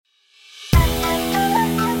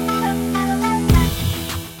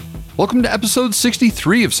Welcome to episode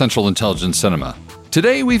 63 of Central Intelligence Cinema.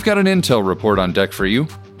 Today we've got an intel report on deck for you,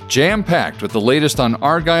 jam-packed with the latest on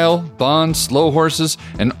Argyle, Bond, Slow Horses,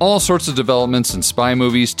 and all sorts of developments in spy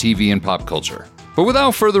movies, TV, and pop culture. But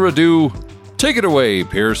without further ado, take it away,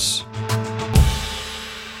 Pierce.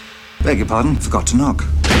 Beg your pardon, forgot to knock.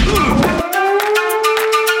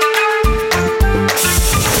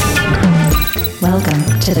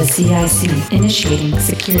 Welcome to the CIC, initiating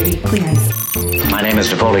security clearance. My name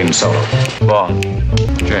is Napoleon Solo. Bond.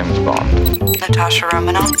 James Bond. Natasha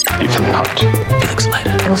Romanoff. Ethan Hunt. Felix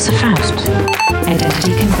Leiter. Elsa Faust.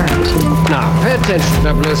 Identity confirmed. Now, pay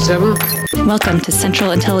attention, 007. Welcome to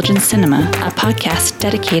Central Intelligence Cinema, a podcast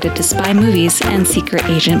dedicated to spy movies and secret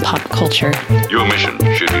agent pop culture. Your mission,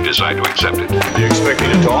 should you decide to accept it. Are you expecting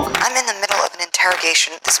to talk? I'm in the middle of an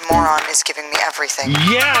interrogation. This moron is giving me everything.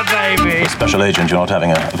 Yeah, baby! Special agent, you're not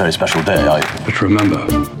having a very special day, are you? But remember,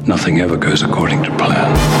 nothing ever goes according to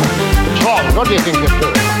plan. Tom, what do you think you're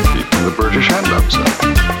doing? Keeping the British hand up, sir.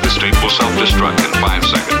 The state will self-destruct in 5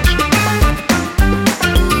 seconds.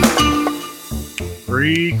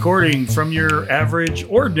 Recording from your average,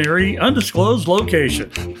 ordinary, undisclosed location.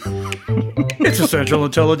 It's a Central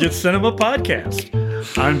Intelligence Cinema podcast.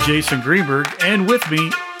 I'm Jason Greenberg, and with me,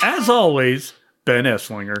 as always, Ben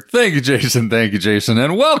Esslinger. Thank you, Jason. Thank you, Jason.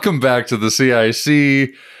 And welcome back to the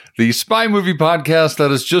CIC, the spy movie podcast that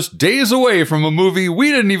is just days away from a movie we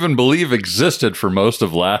didn't even believe existed for most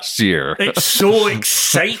of last year. It's so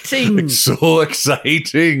exciting. It's so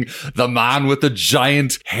exciting. The man with the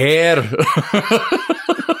giant hair.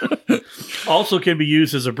 Also can be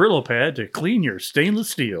used as a Brillo pad to clean your stainless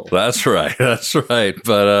steel. That's right. That's right.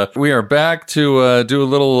 But we are back to do a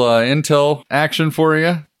little intel action for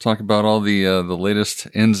you. Talk about all the latest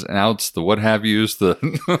ins and outs, the what have yous, the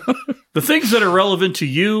the things that are relevant to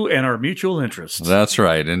you and our mutual interests. That's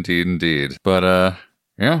right. Indeed, indeed. But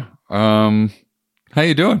yeah. How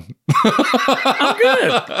you doing? I'm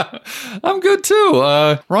good. I'm good too.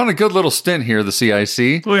 We're on a good little stint here, the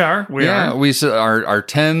CIC. We are. Our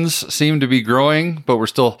tens seem to be growing, but we're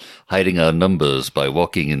still hiding our numbers by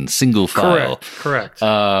walking in single file. Correct.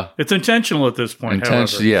 It's intentional at this point,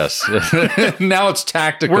 however. Yes. Now it's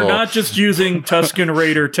tactical. We're not just using Tusken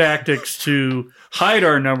Raider tactics to hide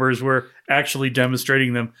our numbers. We're actually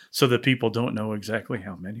demonstrating them so that people don't know exactly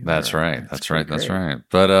how many. That's right. That's right.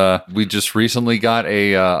 But we just recently got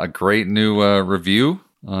a great new review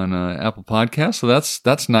on Apple Podcasts, so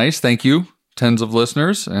that's nice. Thank you, tens of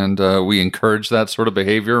listeners, and we encourage that sort of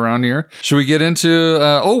behavior around here. Should we get into?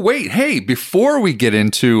 Hey, before we get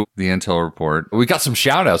into the intel report, we got some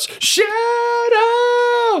shout outs.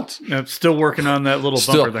 I'm still working on that little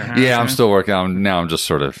bumper there. Huh? Yeah, I'm still working on. Now I'm just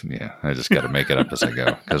sort of, I just got to make it up as I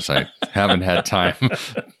go because I haven't had time.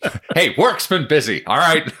 Hey, work's been busy. All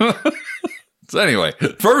right. So anyway,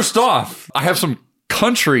 first off, I have some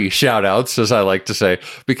country shout outs, as I like to say,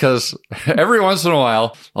 because every once in a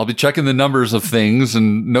while I'll be checking the numbers of things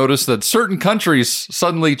and notice that certain countries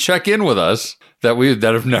suddenly check in with us that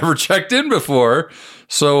have never checked in before.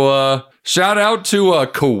 So, shout out to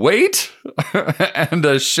Kuwait and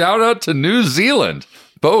a shout out to New Zealand.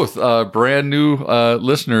 Both brand new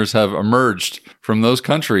listeners have emerged from those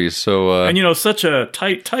countries. So, and such a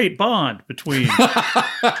tight bond between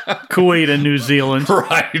Kuwait and New Zealand.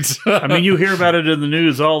 Right. I mean, you hear about it in the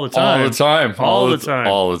news all the time. All the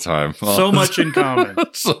time. So much in common.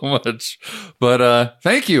 So much. But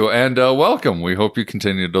thank you and welcome. We hope you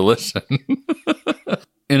continue to listen.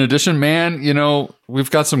 In addition, man, we've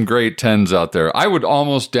got some great tens out there. I would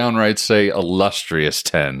almost downright say illustrious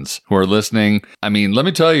tens who are listening. I mean, let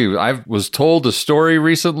me tell you, I was told a story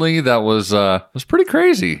recently that was pretty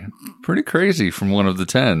crazy. Pretty crazy from one of the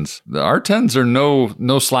tens. Our tens are no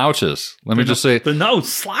slouches. Let me just say no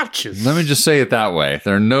slouches. Let me just say it that way.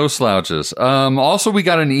 They're no slouches. Also, we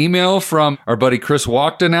got an email from our buddy Chris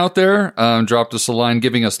Walkden out there. Dropped us a line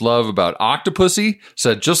giving us love about Octopussy.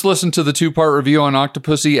 Said, just listen to the 2-part review on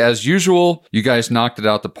Octopussy as usual. You guys knocked it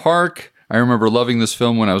out the park. I remember loving this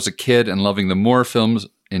film when I was a kid and loving the Moore films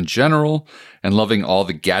in general and loving all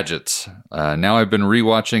the gadgets. Now I've been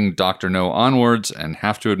rewatching Dr. No onwards and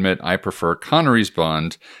have to admit I prefer Connery's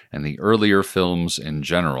Bond and the earlier films in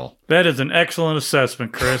general. That is an excellent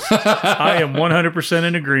assessment, Chris. I am 100%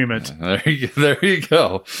 in agreement. There you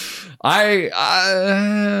go. We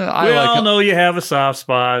all know you have a soft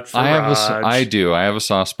spot for Raj. I do. I have a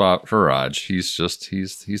soft spot for Raj. He's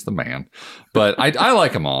the man. But I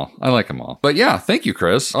like them all. But yeah, thank you,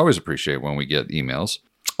 Chris. Always appreciate when we get emails.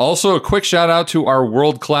 Also, a quick shout out to our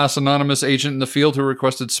world-class anonymous agent in the field who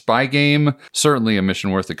requested Spy Game. Certainly a mission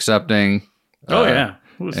worth accepting. Oh, yeah.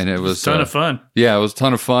 It was a ton of fun. Yeah, it was a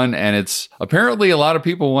ton of fun. And it's apparently a lot of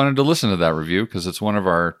people wanted to listen to that review because it's one of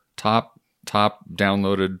our top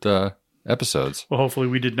downloaded episodes. Well, hopefully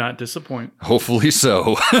we did not disappoint. Hopefully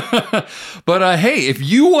so. But hey, if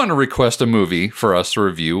you want to request a movie for us to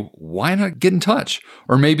review, why not get in touch?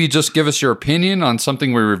 Or maybe just give us your opinion on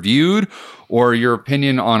something we reviewed, or your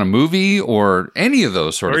opinion on a movie, or any of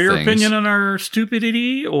those sort of things. Or your opinion on our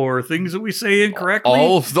stupidity, or things that we say incorrectly.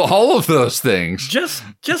 All of those things. Just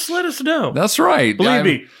let us know. That's right. Believe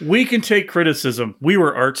me, we can take criticism. We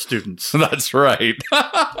were art students. That's right.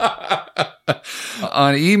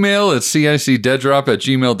 On email, it's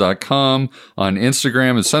cicdeaddrop@gmail.com. On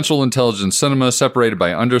Instagram, it's Central Intelligence Cinema, separated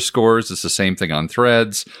by underscores. It's the same thing on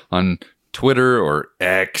Threads. On Twitter or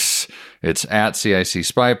X, it's at CIC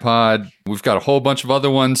Spy Pod. We've got a whole bunch of other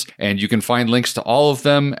ones, and you can find links to all of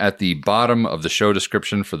them at the bottom of the show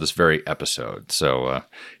description for this very episode. So,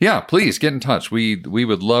 please get in touch. We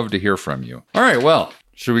would love to hear from you. All right, well,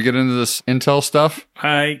 should we get into this Intel stuff?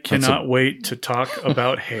 I cannot wait to talk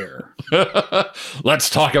about hair. Let's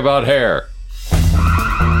talk about hair.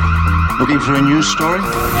 Looking for a news story?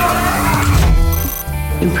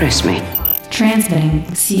 Impress me. Transmitting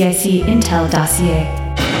CIC Intel dossier.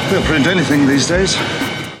 They'll print anything these days.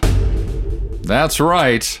 That's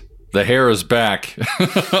right. The hair is back.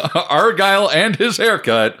 Argyle and His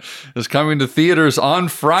Haircut is coming to theaters on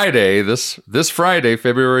Friday, this Friday,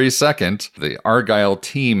 February 2nd. The Argyle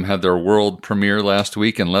team had their world premiere last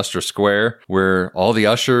week in Leicester Square, where all the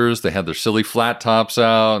ushers, they had their silly flat tops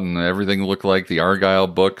out, and everything looked like the Argyle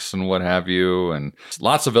books and what have you, and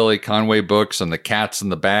lots of L.A. Conway books, and the cats in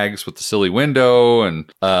the bags with the silly window, and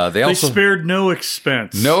they also spared no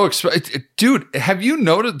expense. Dude, have you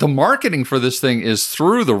noted the marketing for this thing is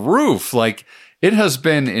through the roof? Like, it has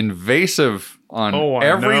been invasive on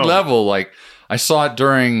every level. Like, I saw it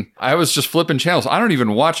I was just flipping channels. I don't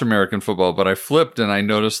even watch American football, but I flipped and I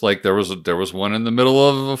noticed like there was one in the middle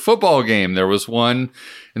of a football game. There was one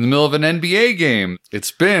in the middle of an NBA game.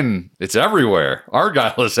 It's everywhere.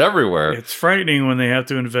 Argyle is everywhere. It's frightening when they have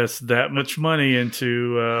to invest that much money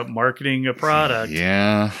into marketing a product.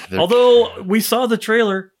 Yeah. Although we saw the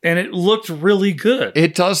trailer and it looked really good.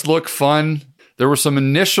 It does look fun. There were some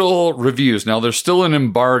initial reviews. Now, there's still an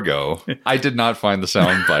embargo. I did not find the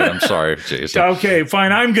soundbite. I'm sorry, Jason. Okay,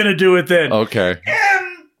 fine. I'm going to do it then. Okay.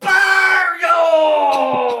 Embargo!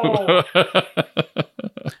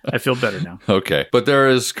 I feel better now. Okay. But there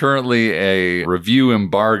is currently a review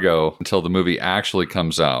embargo until the movie actually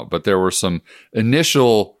comes out. But there were some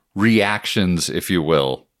initial reactions, if you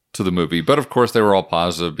will, to the movie. But, of course, they were all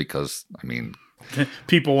positive because,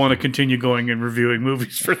 people want to continue going and reviewing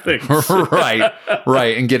movies for things. Right.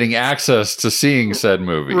 And getting access to seeing said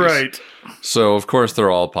movies. Right. So, of course, they're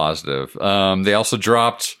all positive. They also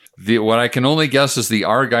dropped what I can only guess is the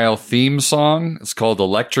Argyle theme song. It's called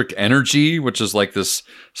Electric Energy, which is like this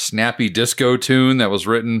snappy disco tune that was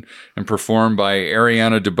written and performed by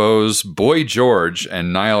Ariana DeBose, Boy George,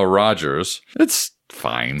 and Nile Rodgers. It's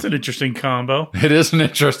fine. It's an interesting combo. It is an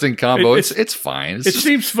interesting combo. It's fine. It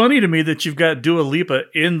seems funny to me that you've got Dua Lipa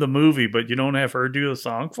in the movie, but you don't have her do the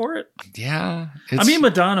song for it. Yeah.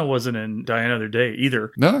 Madonna wasn't in Die Another Day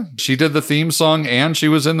either. No, she did the theme song and she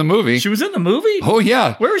was in the movie. She was in the movie? Oh,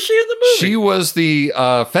 yeah. Where was she in the movie? She was the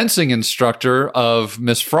fencing instructor of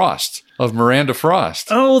Miss Frost. Of Miranda Frost.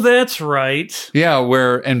 Oh, that's right. Yeah,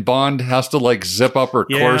 and Bond has to like zip up her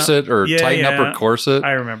corset or tighten up her corset.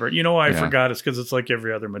 I remember. You know why I forgot? It's because it's like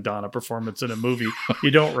every other Madonna performance in a movie.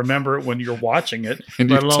 You don't remember it when you're watching it,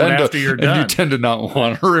 let alone after you're done. And you tend to not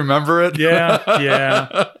want to remember it.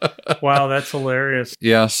 Yeah. Wow, that's hilarious.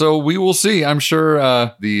 Yeah, so we will see. I'm sure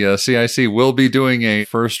the CIC will be doing a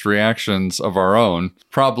first reactions of our own,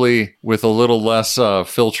 probably with a little less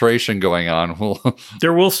filtration going on.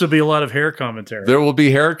 There will still be a lot of hair commentary. There will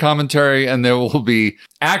be hair commentary, and there will be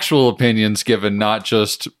actual opinions given, not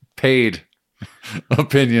just paid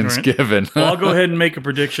opinions given. Well, I'll go ahead and make a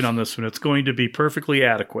prediction on this one. It's going to be perfectly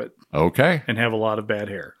adequate. Okay. And have a lot of bad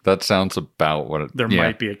hair. That sounds about what it... There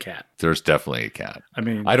might be a cat. There's definitely a cat.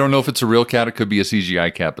 I don't know if it's a real cat. It could be a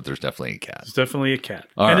CGI cat, but there's definitely a cat. It's definitely a cat.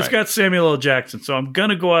 It's got Samuel L. Jackson, so I'm going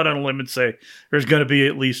to go out on a limb and say there's going to be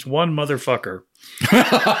at least one motherfucker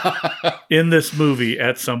in this movie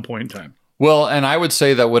at some point in time. Well, and I would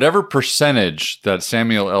say that whatever percentage that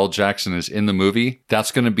Samuel L. Jackson is in the movie,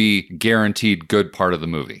 that's going to be guaranteed good part of the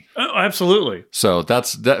movie. Oh, absolutely. So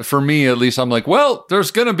that's that for me, at least. I'm like, well, there's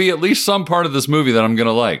going to be at least some part of this movie that I'm going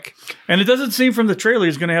to like. And it doesn't seem from the trailer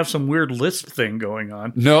he's going to have some weird lisp thing going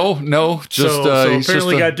on. No. Just so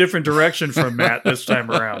apparently got different direction from Matt this time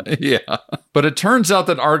around. Yeah. But it turns out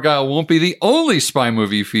that Argylle won't be the only spy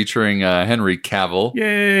movie featuring Henry Cavill.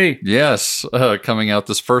 Yay! Yes, coming out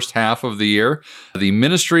this first half of the year. The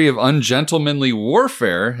Ministry of Ungentlemanly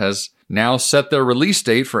Warfare has now set their release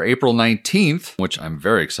date for April 19th, which I'm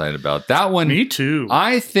very excited about. That one... Me too.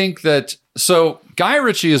 I think that... So, Guy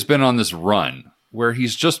Ritchie has been on this run where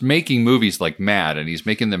he's just making movies like mad, and he's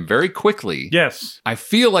making them very quickly. Yes. I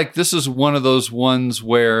feel like this is one of those ones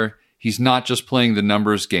where he's not just playing the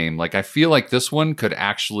numbers game. Like, I feel like this one could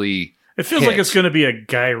actually It feels like it's going to be a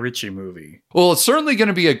Guy Ritchie movie. Well, it's certainly going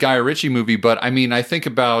to be a Guy Ritchie movie, but I mean, I think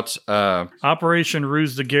about... Operation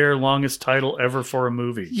Ruse de Guerre, longest title ever for a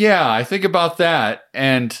movie. Yeah, I think about that,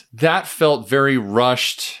 and that felt very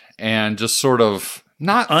rushed and just sort of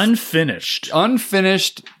not... Unfinished,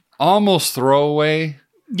 almost throwaway.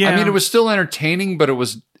 Yeah. I mean, it was still entertaining, but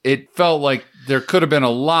it felt like there could have been a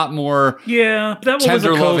lot more that one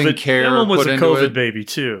tender was a loving COVID, care that one was put a into COVID it. baby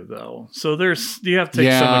too, though. So you have to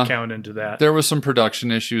take some account into that. There was some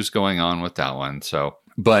production issues going on with that one. So,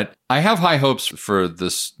 but I have high hopes for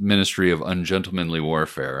this Ministry of Ungentlemanly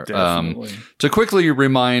Warfare. Definitely. To quickly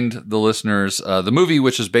remind the listeners, the movie,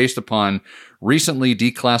 which is based upon recently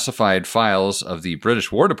declassified files of the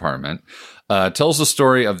British War Department, tells the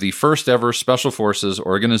story of the first ever Special Forces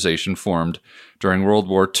organization formed during World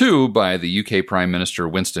War II by the UK Prime Minister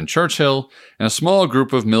Winston Churchill and a small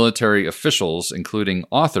group of military officials, including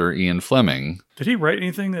author Ian Fleming. Did he write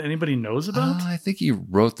anything that anybody knows about? I think he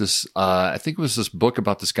wrote this, I think it was this book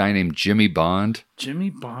about this guy named Jimmy Bond. Jimmy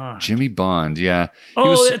Bond, yeah.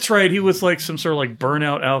 That's right. He was like some sort of like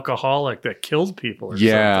burnout alcoholic that killed people or something.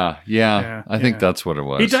 Yeah. I think that's what it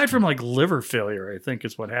was. He died from like liver failure, I think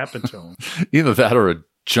is what happened to him. Either that or a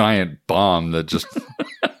giant bomb that just...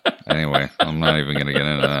 Anyway, I'm not even going to get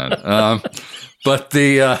into that. But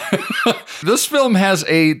this film has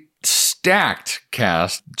a stacked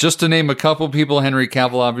cast. Just to name a couple people, Henry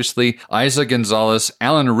Cavill, obviously, Isa Gonzalez,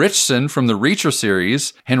 Alan Ritchson from the Reacher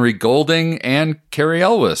series, Henry Golding, and Cary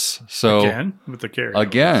Elwes. So again, with the Cary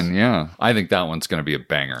Elwes. Yeah. I think that one's going to be a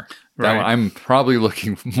banger. Right. I'm probably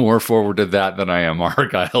looking more forward to that than I am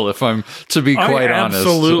Argylle, if I'm to be quite honest.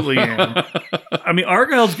 Absolutely am. I mean,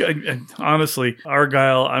 honestly,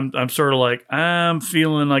 Argylle, I'm sort of like, I'm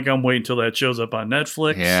feeling like I'm waiting until that shows up on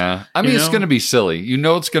Netflix. Yeah. I mean, it's going to be silly. You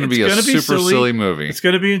know it's going to be a super silly movie. It's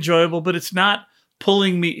going to be enjoyable, but it's not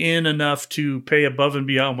pulling me in enough to pay above and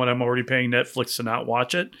beyond what I'm already paying Netflix to not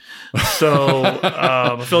watch it. So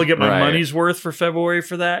I feel like I get my money's worth for February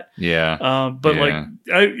for that. Yeah. But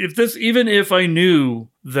even if I knew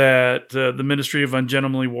that the Ministry of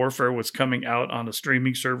Ungentlemanly Warfare was coming out on a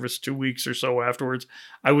streaming service 2 weeks or so afterwards,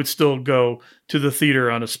 I would still go to the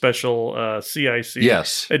theater on a special CIC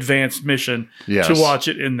advanced mission to watch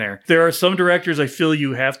it in there. There are some directors I feel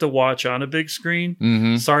you have to watch on a big screen.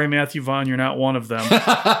 Mm-hmm. Sorry, Matthew Vaughn, you're not one of them.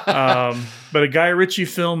 But a Guy Ritchie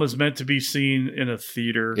film is meant to be seen in a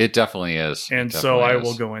theater. It definitely is. And so I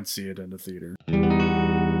will go and see it in the theater.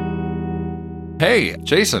 Hey,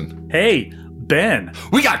 Jason. Hey, Ben.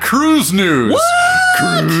 We got cruise news. What?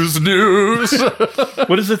 Cruise news.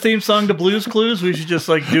 What is the theme song to Blue's Clues? We should just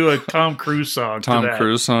do a Tom Cruise song. Tom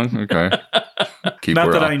Cruise song? Okay.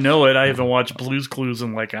 Not that I know it. I haven't watched Blue's Clues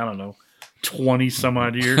in 20 some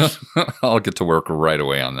odd years. I'll get to work right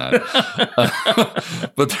away on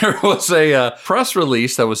that. But there was a press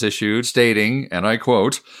release that was issued stating, and I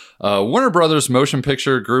quote, Warner Brothers Motion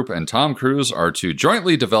Picture Group and Tom Cruise are to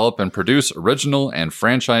jointly develop and produce original and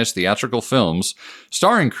franchise theatrical films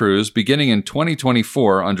starring Cruise beginning in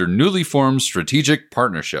 2024 under newly formed strategic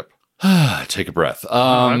partnership. Take a breath.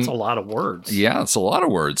 That's a lot of words. Yeah, it's a lot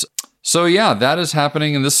of words. So yeah, that is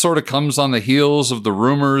happening, and this sort of comes on the heels of the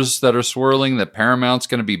rumors that are swirling that Paramount's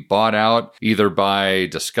going to be bought out either by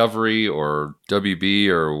Discovery or WB,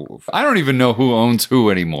 or I don't even know who owns who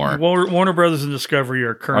anymore. Warner Brothers and Discovery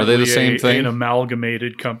are currently the same thing? an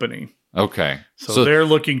amalgamated company. Okay. So they're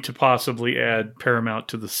looking to possibly add Paramount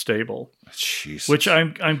to the stable. Jesus. Which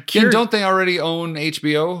I'm curious. And don't they already own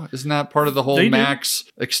HBO? Isn't that part of the whole Max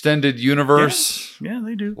extended universe? Yeah,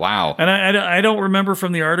 they do. Wow. And I don't remember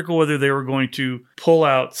from the article whether they were going to pull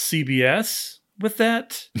out CBS with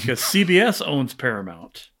that, because CBS owns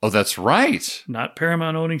Paramount. Oh, that's right. Not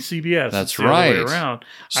Paramount owning CBS. That's it's the other way around.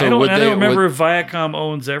 So I don't remember if Viacom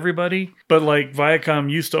owns everybody, but Viacom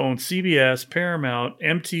used to own CBS, Paramount,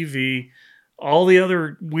 MTV, all the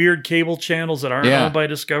other weird cable channels that aren't owned by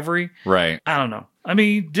Discovery. Right. I don't know. I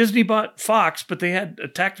mean, Disney bought Fox, but they had a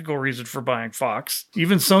tactical reason for buying Fox.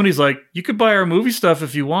 Even Sony's like, you could buy our movie stuff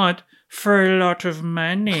if you want for a lot of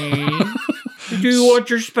money. Do you want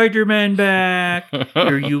your Spider-Man back?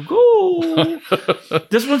 Here you go.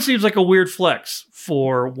 This one seems like a weird flex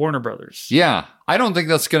for Warner Brothers. Yeah. I don't think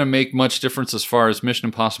that's going to make much difference as far as Mission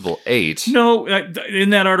Impossible 8. No,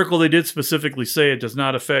 in that article, they did specifically say it does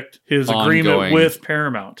not affect his agreement with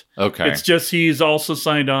Paramount. Okay. It's just he's also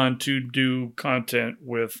signed on to do content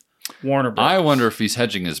with Warner Brothers. I wonder if he's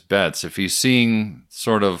hedging his bets, if he's seeing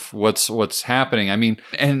sort of what's happening. I mean,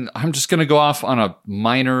 and I'm just going to go off on a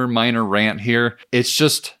minor rant here. It's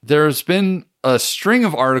just there's been a string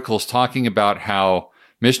of articles talking about how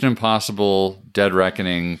Mission Impossible Dead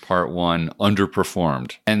Reckoning Part 1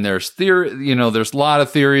 underperformed. And there's there's a lot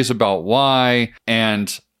of theories about why.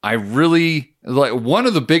 And I really like one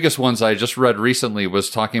of the biggest ones I just read recently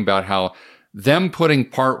was talking about how them putting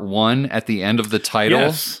Part 1 at the end of the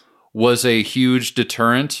title was a huge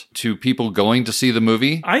deterrent to people going to see the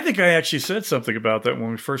movie. I think I actually said something about that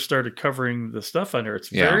when we first started covering the stuff on here. It's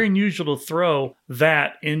very unusual to throw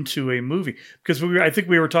that into a movie because I think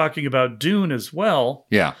we were talking about Dune as well.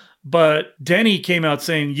 Yeah. But Denny came out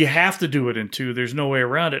saying you have to do it in 2. There's no way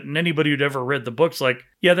around it. And anybody who'd ever read the book's like,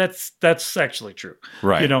 yeah, that's actually true.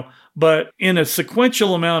 Right. But in a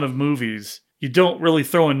sequential amount of movies, you don't really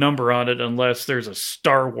throw a number on it unless there's a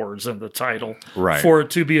Star Wars in the title for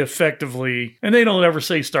it to be effectively, and they don't ever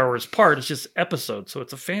say Star Wars part, it's just episode. So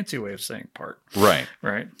it's a fancy way of saying part. Right.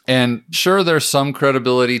 Right. And sure, there's some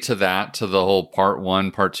credibility to that, to the whole Part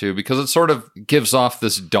 1, Part 2, because it sort of gives off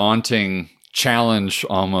this daunting challenge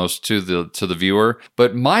almost to the viewer.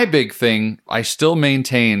 But my big thing, I still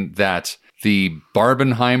maintain that the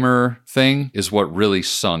Barbenheimer thing is what really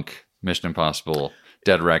sunk Mission Impossible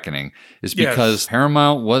Dead Reckoning, is because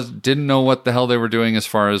Paramount didn't know what the hell they were doing as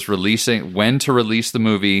far as when to release the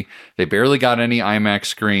movie. They barely got any IMAX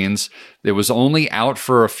screens. It was only out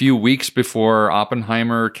for a few weeks before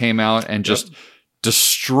Oppenheimer came out and just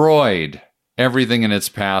destroyed everything in its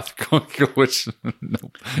path, which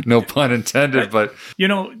no pun intended, but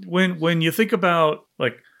when you think about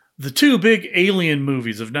like the 2 big alien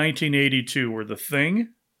movies of 1982 were The Thing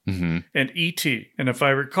and E.T. And if I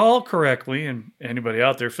recall correctly, and anybody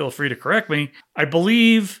out there, feel free to correct me, I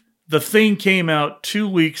believe The Thing came out 2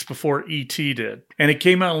 weeks before E.T. did. And it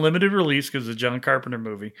came out in limited release because it's a John Carpenter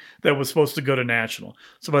movie that was supposed to go to national.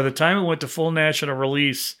 So by the time it went to full national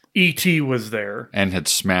release, E.T. was there. And had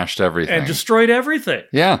smashed everything. And destroyed everything.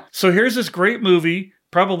 Yeah. So here's this great movie,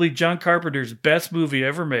 probably John Carpenter's best movie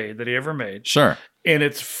that he ever made. Sure. And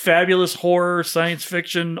it's fabulous horror, science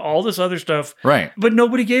fiction, all this other stuff. Right. But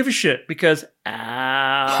nobody gave a shit because,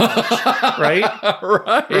 right?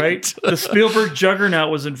 Right? The Spielberg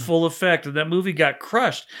juggernaut was in full effect, and that movie got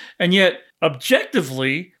crushed. And yet,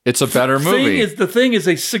 objectively, it's a better movie. The Thing is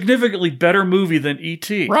a significantly better movie than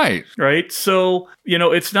E.T. Right. Right? So,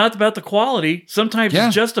 it's not about the quality. Sometimes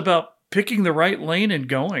it's just about picking the right lane and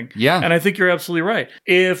going. Yeah. And I think you're absolutely right.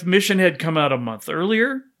 If Mission had come out a month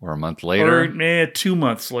earlier, or a month later, or 2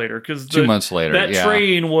 months later, because 2 months later, that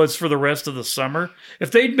train was for the rest of the summer.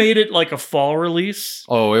 If they'd made it like a fall release,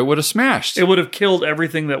 it would have smashed. It would have killed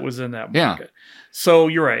everything that was in that market. Yeah. So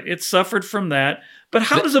you're right. It suffered from that. But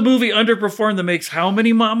how does a movie underperform that makes how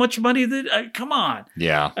much money? Come on.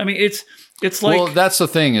 Yeah. I mean, it's like... Well, that's the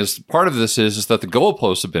thing is part of this is that the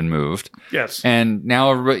goalposts have been moved. Yes. And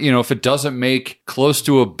now, if it doesn't make close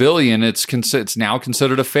to $1 billion, it's now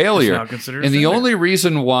considered a failure. And the only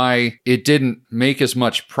reason why it didn't make as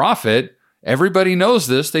much profit, everybody knows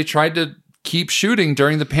this. They tried to keep shooting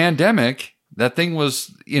during the pandemic. That thing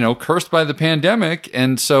was, cursed by the pandemic.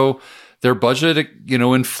 And so their budget,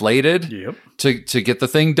 inflated to get the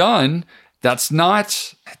thing done. That's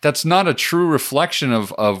not a true reflection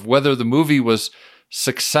of whether the movie was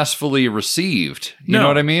successfully received. You know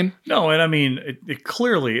what I mean? No, and I mean it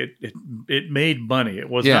clearly it made money. It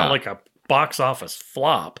was not like a box office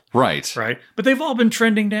flop. Right. Right. But they've all been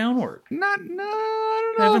trending downward. I don't know.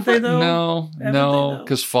 Haven't they though? No,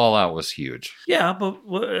 because Fallout was huge. Yeah, but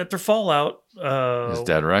after Fallout, it's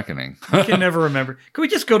Dead Reckoning. I can never remember. Can we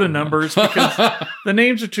just go to numbers because the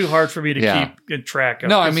names are too hard for me to keep in track of?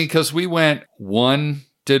 No, I mean because we went 1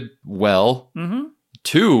 did well.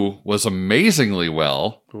 2 was amazingly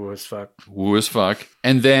well. Woo as fuck. Woo as fuck.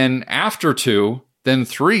 And then after 2, then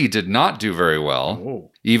 3 did not do very well.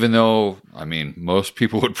 Oh. Even though, I mean, most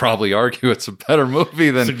people would probably argue it's a better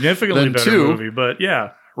movie than significantly better 2. movie, but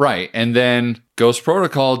yeah. Right. And then Ghost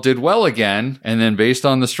Protocol did well again. And then based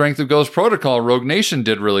on the strength of Ghost Protocol, Rogue Nation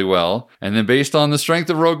did really well. And then based on the strength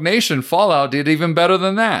of Rogue Nation, Fallout did even better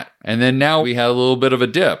than that. And then now we had a little bit of a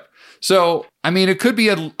dip. So I mean, it could be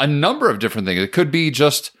a number of different things. It could be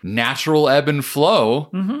just natural ebb and flow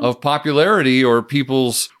of popularity or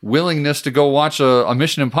people's willingness to go watch a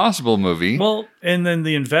Mission Impossible movie. Well, and then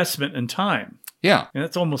the investment in time. Yeah. And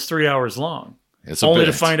that's almost 3 hours long. It's only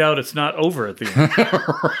to find out it's not over at the end.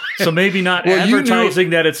 Right. So maybe not advertising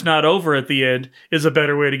that it's not over at the end is a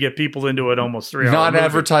better way to get people into it almost 3 hours. Not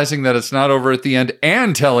advertising that it's not over at the end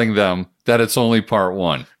and telling them that it's only part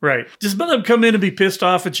one. Right. Just let them come in and be pissed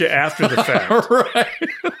off at you after the fact.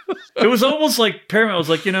 Right. It was almost like Paramount was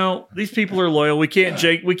like, these people are loyal. We can't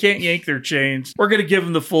yank their chains. We're going to give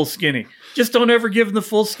them the full skinny. Just don't ever give them the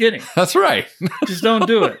full skinny. That's right. Just don't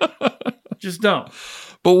do it. Just don't.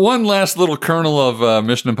 But one last little kernel of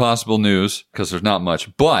Mission Impossible news, because there's not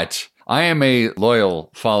much, but I am a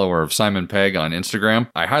loyal follower of Simon Pegg on Instagram.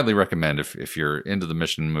 I highly recommend if you're into the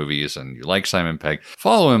Mission movies and you like Simon Pegg,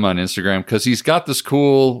 follow him on Instagram because he's got this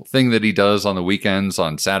cool thing that he does on the weekends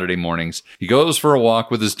on Saturday mornings. He goes for a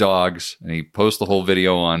walk with his dogs and he posts the whole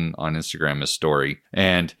video on Instagram, his story.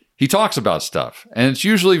 And he talks about stuff, and it's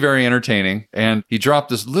usually very entertaining. And he dropped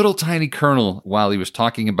this little tiny kernel while he was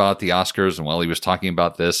talking about the Oscars and while he was talking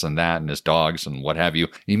about this and that and his dogs and what have you.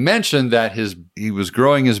 He mentioned that he was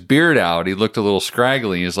growing his beard out. He looked a little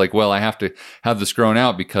scraggly. He's like, well, I have to have this grown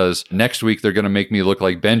out because next week they're going to make me look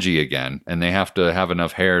like Benji again, and they have to have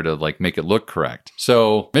enough hair to like make it look correct.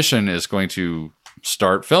 So Mission is going to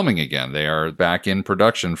start filming again. They are back in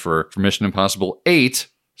production for Mission Impossible 8,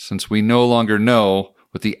 since we no longer know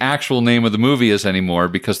what the actual name of the movie is anymore,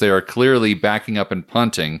 because they are clearly backing up and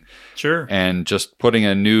punting. Sure. And just putting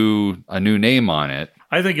a new name on it.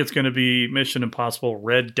 I think it's going to be Mission Impossible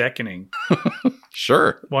Red Deckening.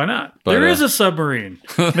 Sure. Why not? But, there is a submarine.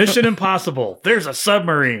 Mission Impossible. There's a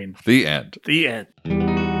submarine. The end. The end.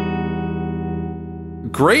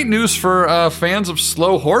 Great news for fans of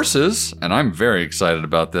slow horses, and I'm very excited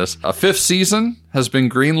about this. A 5th season has been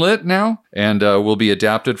greenlit now, and will be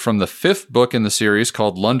adapted from the 5th book in the series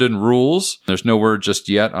called London Rules. There's no word just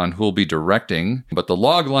yet on who'll be directing, but the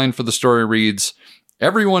log line for the story reads,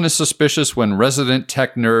 everyone is suspicious when resident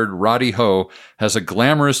tech nerd Roddy Ho has a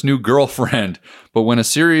glamorous new girlfriend, but when a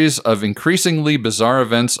series of increasingly bizarre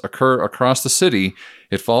events occur across the city,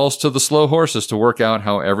 it falls to the slow horses to work out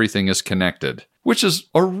how everything is connected. Which is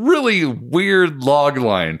a really weird log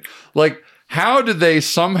line. Like, how did they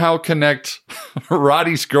somehow connect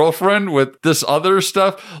Roddy's girlfriend with this other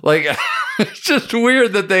stuff? Like, it's just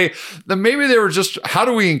weird that maybe they were just, how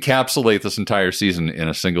do we encapsulate this entire season in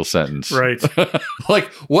a single sentence? Right.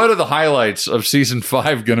 Like, what are the highlights of season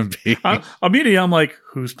 5 going to be? Immediately, I'm like,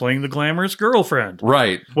 who's playing the glamorous girlfriend?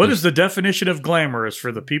 Right. What is the definition of glamorous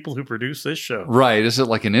for the people who produce this show? Right. Is it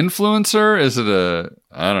like an influencer? Is it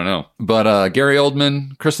I don't know. But Gary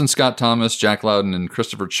Oldman, Kristen Scott Thomas, Jack Lowden, and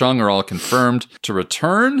Christopher Chung are all confirmed to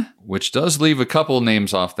return, which does leave a couple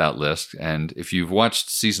names off that list. And if you've watched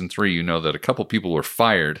season 3, you know that a couple people were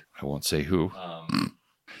fired. I won't say who.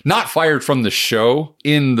 Not fired from the show,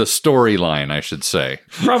 in the storyline, I should say.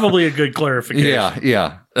 Probably a good clarification.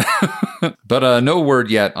 Yeah. But no word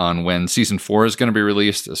yet on when season 4 is going to be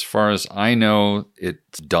released. As far as I know,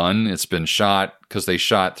 it's done. It's been shot because they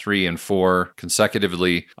shot 3 and 4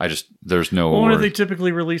 consecutively. There's no When word. do they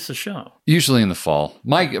typically release a show? Usually in the fall.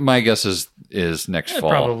 My guess is next fall.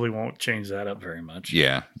 Probably won't change that up very much.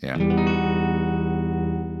 Yeah.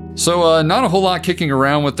 So not a whole lot kicking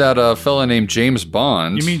around with that fella named James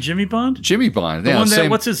Bond. You mean Jimmy Bond? Jimmy Bond. The one that,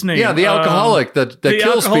 what's his name? Yeah, the alcoholic that kills people. The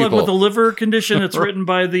alcoholic with a liver condition. It's written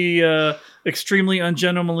by the extremely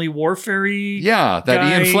ungentlemanly warfare-y that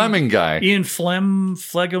guy. Ian Fleming guy. Ian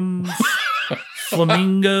Flegum,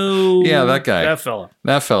 Flamingo. Yeah, that guy.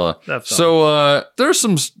 That fella. So there's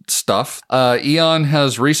some stuff. Eon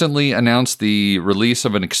has recently announced the release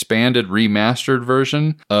of an expanded remastered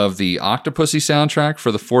version of the Octopussy soundtrack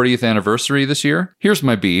for the 40th anniversary this year. Here's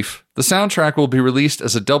my beef. The soundtrack will be released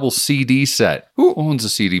as a double CD set. Who owns a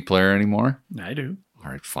CD player anymore? I do.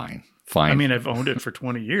 All right, fine. I mean, I've owned it for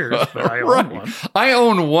 20 years, but I own one. I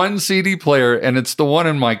own one CD player, and it's the one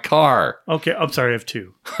in my car. Okay, I'm sorry, I have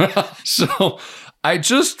 2. So I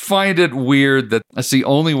just find it weird that that's the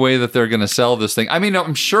only way that they're going to sell this thing. I mean,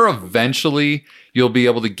 I'm sure eventually you'll be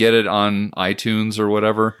able to get it on iTunes or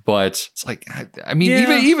whatever, but it's like, I mean,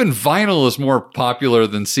 even vinyl is more popular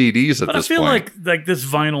than CDs at this point. But I feel like this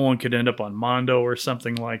vinyl one could end up on Mondo or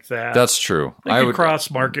something like that. That's true. I would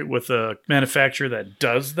cross-market with a manufacturer that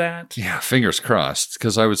does that. Yeah, fingers crossed,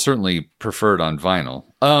 because I would certainly prefer it on vinyl.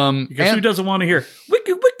 Because who doesn't want to hear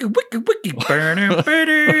wiki wiki wiki wiki?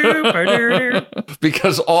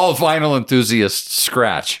 Because all vinyl enthusiasts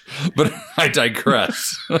scratch. But I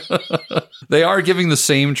digress. They are are giving the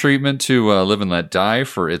same treatment to Live and Let Die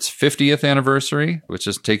for its 50th anniversary, which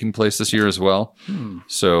is taking place this year as well.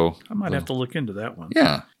 So I might have to look into that one.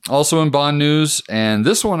 yeah. Also in Bond news, and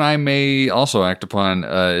this one I may also act upon,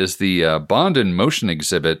 is the Bond in Motion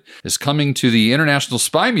exhibit is coming to the International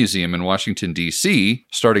Spy Museum in Washington, D.C.,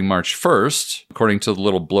 starting March 1st. According to the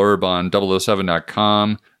little blurb on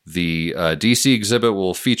 007.com, the DC exhibit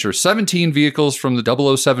will feature 17 vehicles from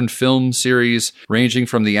the 007 film series, ranging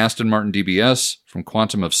from the Aston Martin DBS from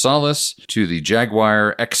Quantum of Solace to the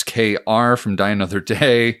Jaguar XKR from Die Another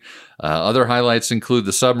Day. Other highlights include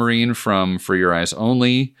the submarine from For Your Eyes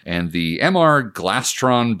Only and the MR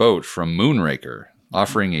Glastron boat from Moonraker,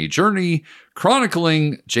 offering a journey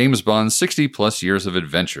chronicling James Bond's 60-plus years of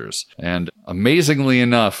adventures. And amazingly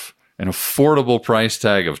enough, an affordable price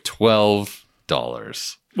tag of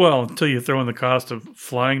 $12. Well, until you throw in the cost of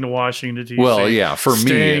flying to Washington, D.C. Well, yeah, for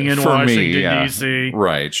staying me. in for Washington, me, yeah. D.C.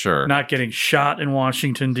 Right, sure. Not getting shot in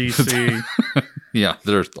Washington, D.C. Yeah,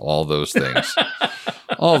 there's all those things.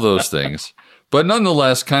 All those things. But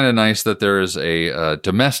nonetheless, kind of nice that there is a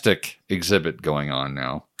domestic exhibit going on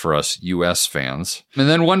now for us U.S. fans. And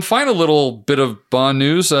then one final little bit of Bond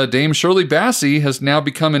news. Dame Shirley Bassey has now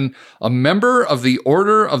become a member of the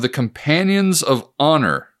Order of the Companions of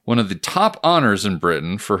Honor, one of the top honors in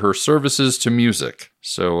Britain for her services to music.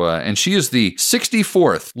 So, and she is the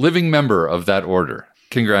 64th living member of that order.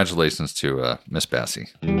 Congratulations to Miss Bassey.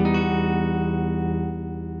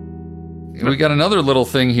 We got another little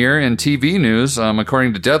thing here in TV news.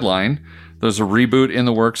 According to Deadline, there's a reboot in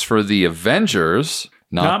the works for The Avengers.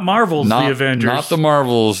 Not Marvel's The Avengers. Not the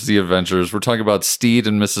Marvel's The Avengers. We're talking about Steed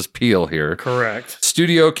and Mrs. Peel here. Correct.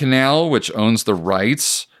 Studio Canal, which owns the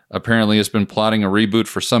rights, apparently has been plotting a reboot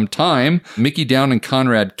for some time. Mickey Down and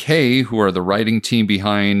Conrad Kay, who are the writing team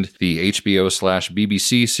behind the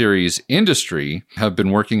HBO/BBC series Industry, have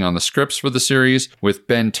been working on the scripts for the series, with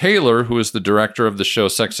Ben Taylor, who is the director of the show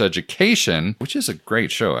Sex Education, which is a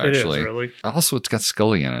great show, actually. It is, really. Also, it's got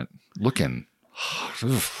Scully in it. Looking...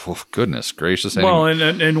 Oh, goodness gracious. Well,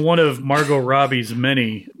 and one of Margot Robbie's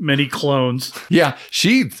many clones. Yeah,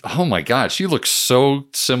 oh my God, she looks so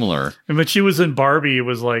similar. And when she was in Barbie, it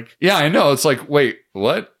was like... Yeah, I know. It's like, wait,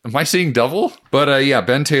 what? Am I seeing double? But yeah,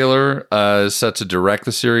 Ben Taylor is set to direct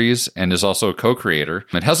the series and is also a co-creator.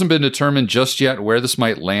 It hasn't been determined just yet where this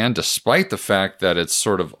might land, despite the fact that it's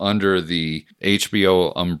sort of under the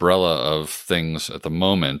HBO umbrella of things at the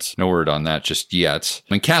moment. No word on that just yet.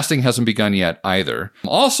 And casting hasn't begun yet either.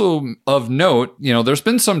 Also of note, there's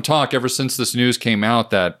been some talk ever since this news came out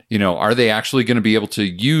that, are they actually going to be able to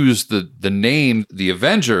use the name The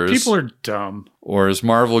Avengers? People are dumb. Or is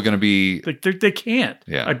Marvel going to be... They can't.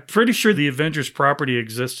 Yeah. I'm pretty sure the Avengers property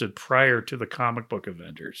existed prior to the comic book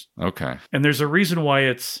Avengers. Okay. And there's a reason why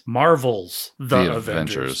it's Marvel's The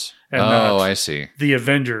Avengers. And I see. The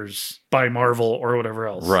Avengers by Marvel or whatever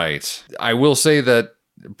else. Right. I will say that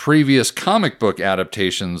previous comic book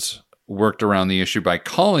adaptations worked around the issue by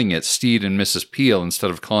calling it Steed and Mrs. Peel instead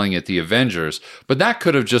of calling it The Avengers. But that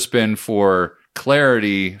could have just been for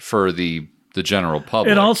clarity for the general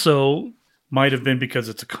public. It also... might have been because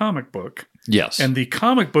it's a comic book. Yes. And the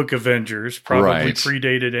comic book Avengers probably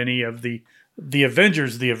predated any of the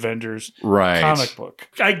Avengers comic book.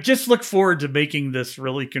 I just look forward to making this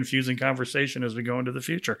really confusing conversation as we go into the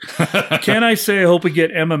future. Can I say I hope we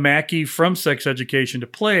get Emma Mackey from Sex Education to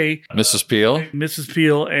play Mrs. Peel? Mrs.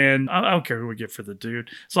 Peel, and I don't care who we get for the dude.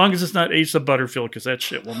 As long as it's not Asa Butterfield, because that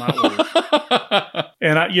shit will not work.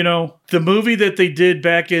 And, the movie that they did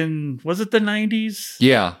back in, was it the 90s?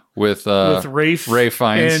 Yeah. With Ray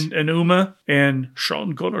Fiennes and Uma and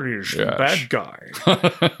Sean Connery is the bad guy,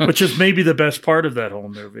 which is maybe the best part of that whole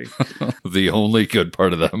movie. The only good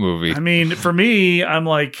part of that movie. I mean, for me, I'm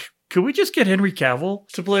like, could we just get Henry Cavill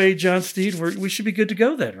to play John Steed? We should be good to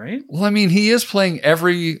go then, right? Well, I mean, he is playing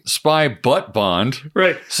every spy but Bond.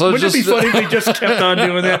 Right. So wouldn't it be funny if we just kept on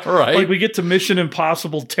doing that? Right. Like we get to Mission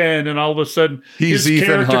Impossible 10 and all of a sudden his Ethan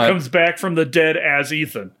character Hunt. Comes back from the dead as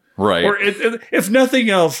Ethan. Right. Or if nothing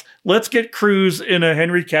else, let's get Cruise in a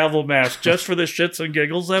Henry Cavill mask just for the shits and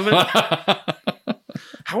giggles of it.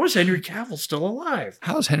 How is Henry Cavill still alive?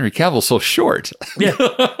 How is Henry Cavill so short? Yeah.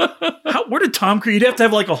 Where did Tom Cruise? You'd have to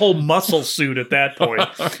have like a whole muscle suit at that point.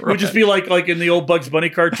 It would just be like in the old Bugs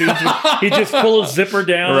Bunny cartoons. He'd just pull his zipper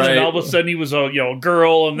down and all of a sudden he was a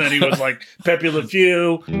girl and then he was like Pepe Le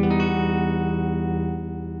Pew.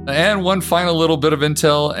 And one final little bit of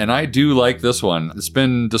intel, and I do like this one. It's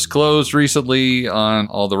been disclosed recently on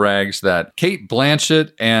all the rags that Cate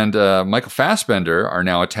Blanchett and Michael Fassbender are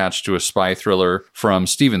now attached to a spy thriller from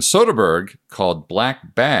Steven Soderbergh called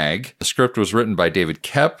Black Bag. The script was written by David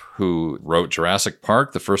Koepp, who wrote Jurassic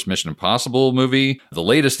Park, the first Mission Impossible movie, the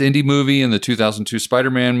latest indie movie, and the 2002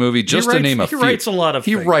 Spider-Man movie, just to name a few. He writes a lot of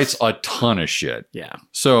things. He writes a ton of shit. Yeah.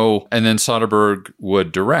 So, and then Soderbergh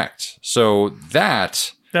would direct. So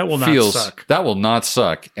that will not suck. That will not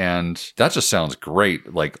suck. And that just sounds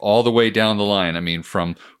great. Like all the way down the line. I mean,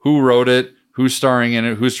 from who wrote it, who's starring in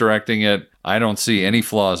it, who's directing it. I don't see any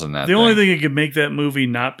flaws in that. The only thing that could make that movie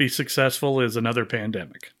not be successful is another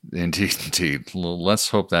pandemic. Indeed. Let's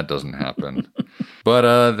hope that doesn't happen.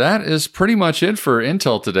 But that is pretty much it for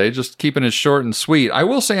Intel today, just keeping it short and sweet. I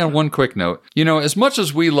will say on one quick note, as much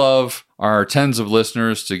as we love our tens of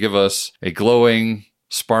listeners to give us a glowing,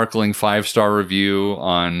 sparkling 5-star review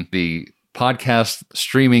on the podcast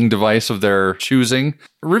streaming device of their choosing.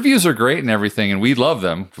 Reviews are great and everything, and we love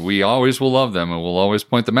them. We always will love them, and we'll always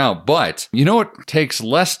point them out. But you know what takes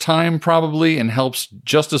less time probably and helps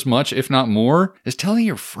just as much, if not more, is telling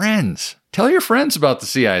your friends. Tell your friends about the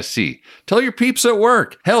CIC. Tell your peeps at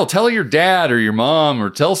work. Hell, tell your dad or your mom or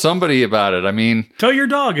tell somebody about it. I mean... Tell your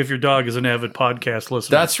dog if your dog is an avid podcast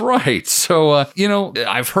listener. That's right. So,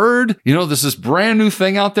 I've heard, there's this brand new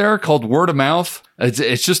thing out there called word of mouth. Was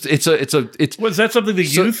that something the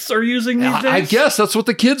youths are using these days? I guess that's what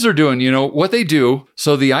the kids are doing. What they do.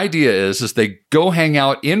 So the idea is they go hang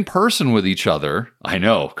out in person with each other. I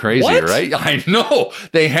know. Crazy, what? Right? I know.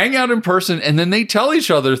 They hang out in person and then they tell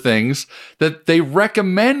each other things that they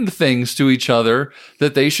recommend things to each other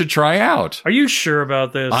that they should try out. Are you sure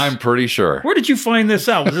about this? I'm pretty sure. Where did you find this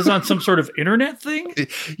out? Was this on some sort of internet thing?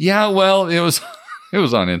 Yeah, well, it was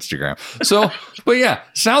on Instagram. So, but yeah,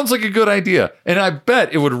 sounds like a good idea. And I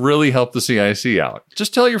bet it would really help the CIC out.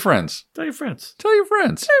 Just tell your friends. Tell your friends. Tell your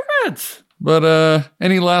friends. Tell your friends. But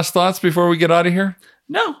any last thoughts before we get out of here?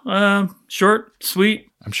 No. Short, sweet.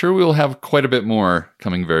 I'm sure we'll have quite a bit more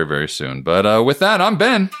coming very, very soon. But with that, I'm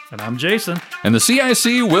Ben. And I'm Jason. And the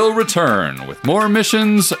CIC will return with more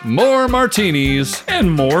missions, more martinis,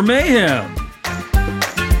 and more mayhem.